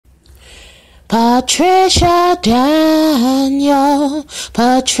Patricia Daniel,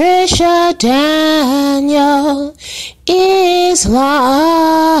 Patricia Daniel is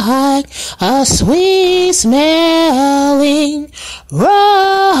like a sweet smelling rose.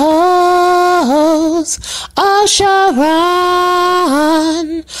 Oh Sharon,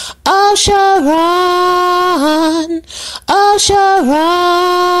 oh Sharon, oh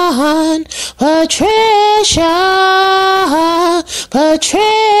Sharon, Patricia,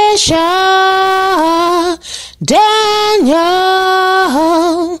 Patricia Daniel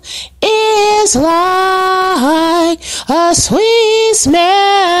is like a sweet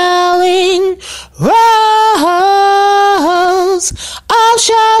smelling rose. Oh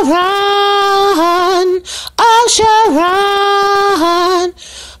Sharon, oh Sharon,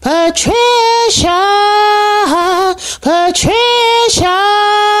 Patricia, Patricia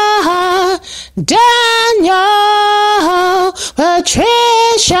Daniel,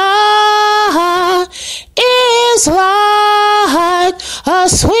 Patricia is like a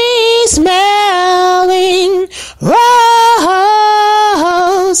sweet smelling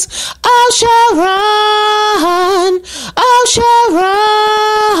rose. Oh Sharon, oh Sharon,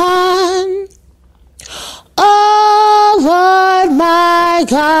 oh Lord my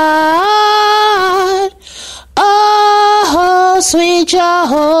God, oh sweet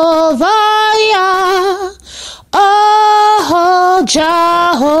Jehovah, oh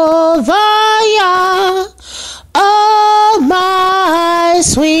Jehovah, oh my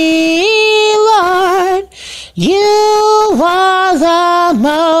sweet Lord, you are the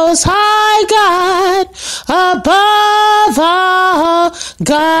most high God, above all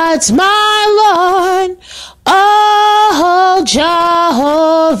gods, my Lord. Oh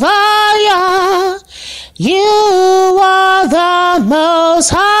Jehovah, you are the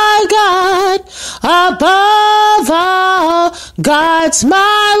most high God, above all gods,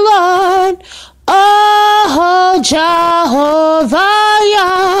 my Lord. Oh Jehovah,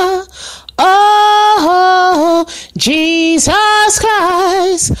 oh Jesus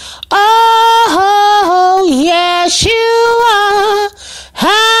Christ, oh Yeshua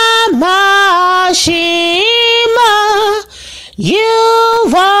HaMashiach,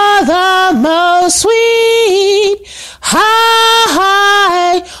 you are the most sweet,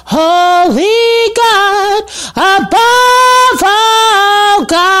 high, holy God, above all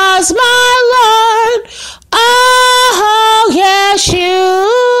gods, my Lord. Oh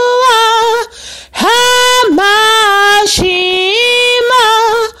Yeshua HaMashiach,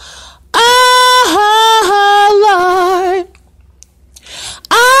 oh Lord,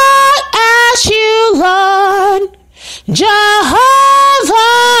 I ask you, Lord Jehovah,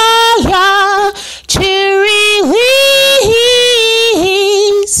 to release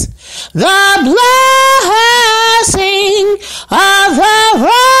the blessing of the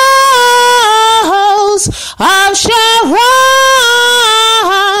rose of Sharon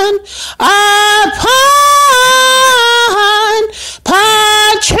upon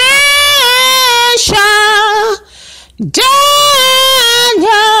Patricia Daniel,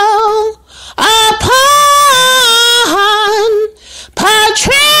 upon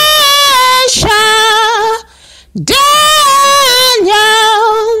Patricia Daniel,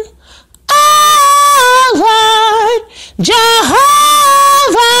 oh Lord,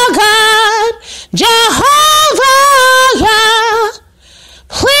 Jehovah God, Jehovah,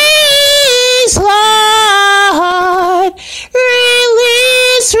 please Lord,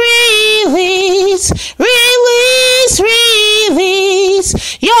 release, release, release, release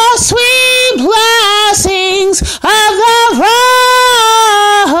your sweet blessings of the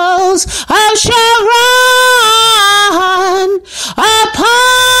rose of Sharon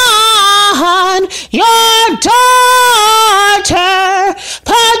upon your daughter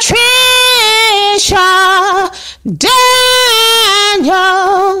Patricia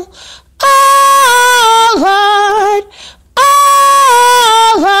Daniel. Oh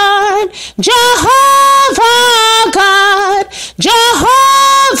Lord, Jehovah God,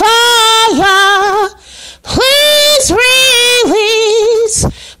 Jehovah, please release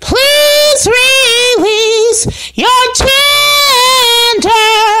your tender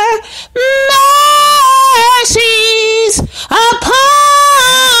mercies upon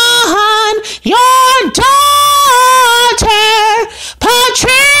your daughter Patricia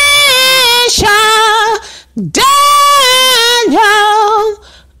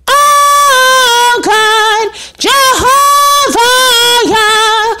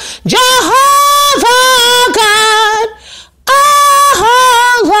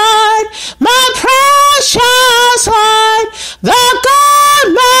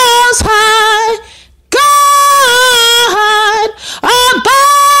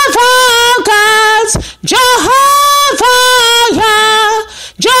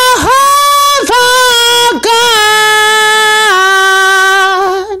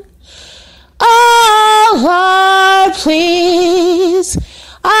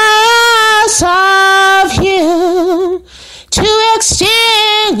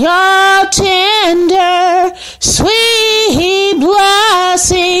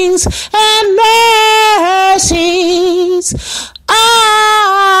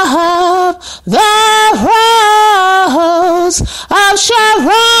rose of Sharon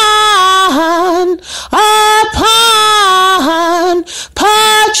upon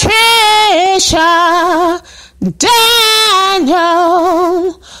Patricia Daniel.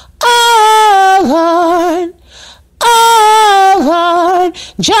 Oh Lord,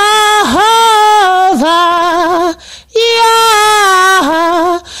 Jehovah,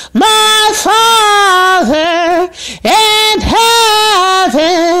 yeah, my Father in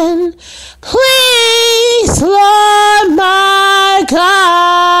heaven, please, Lord, my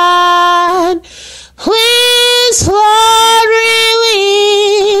God, please, Lord,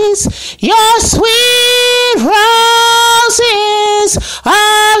 release your sweet roses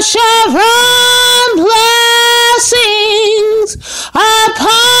of Sharon blessings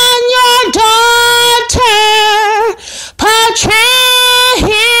upon your daughter, Patricia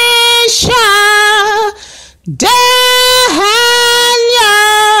Daniel.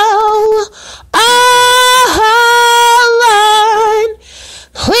 Oh Lord,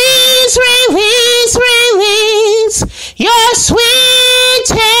 please release your sweet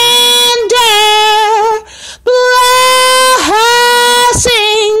tender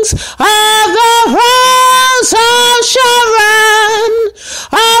blessings of the rose of Sharon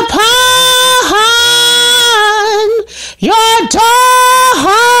upon your daughter,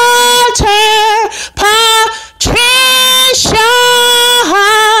 Patricia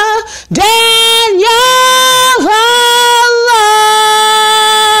Daniel,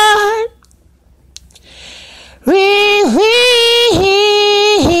 Lord.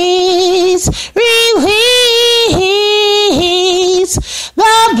 Release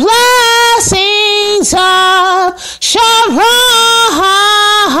the blessings of Sharon,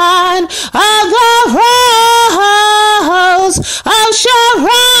 of the rose of Sharon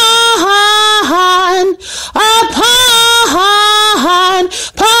upon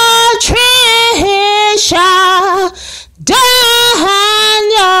Patricia Daniel.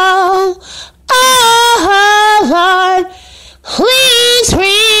 Oh Lord, please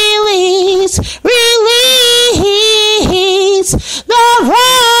release the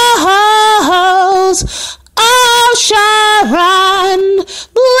rose of Sharon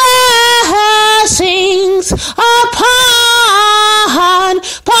blessings upon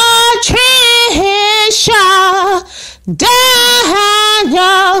Patricia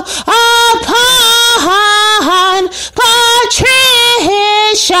Daniel, upon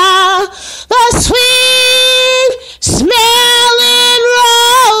Patricia, the sweet smelling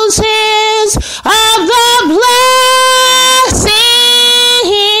roses of the blessings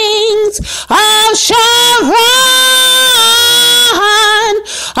of Sharon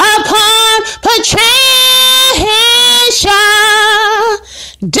upon Patricia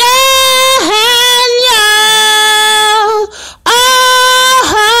Daniel. Oh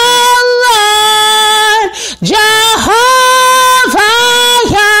Lord, Jehovah,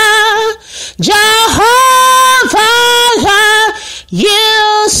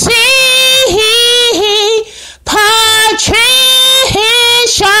 you see Patricia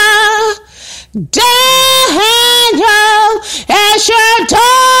Daniel as your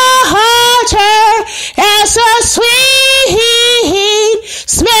daughter, as a sweet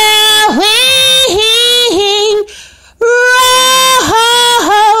smelling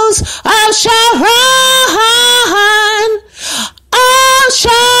rose of Sharon,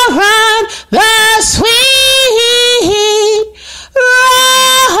 the sweet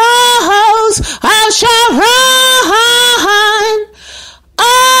rose of Sharon.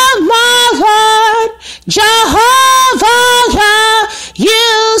 Oh my Lord, Jehovah,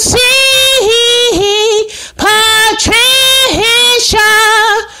 you see Patricia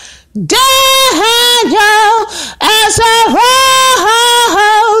Daniel as a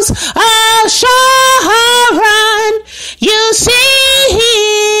rose of Sharon. You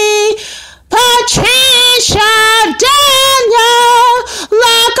see Patricia Daniel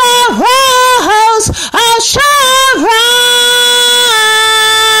like a rose of Sharon.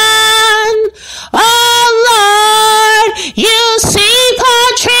 Oh Lord, you see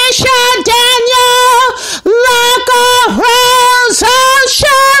Patricia Daniel like a rose of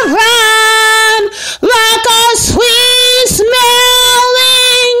Sharon, like a sweet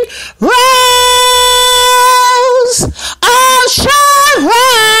smelling rose of Sharon.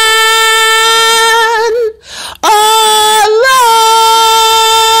 Oh Lord,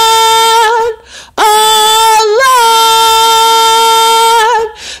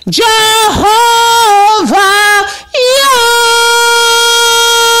 Jehovah.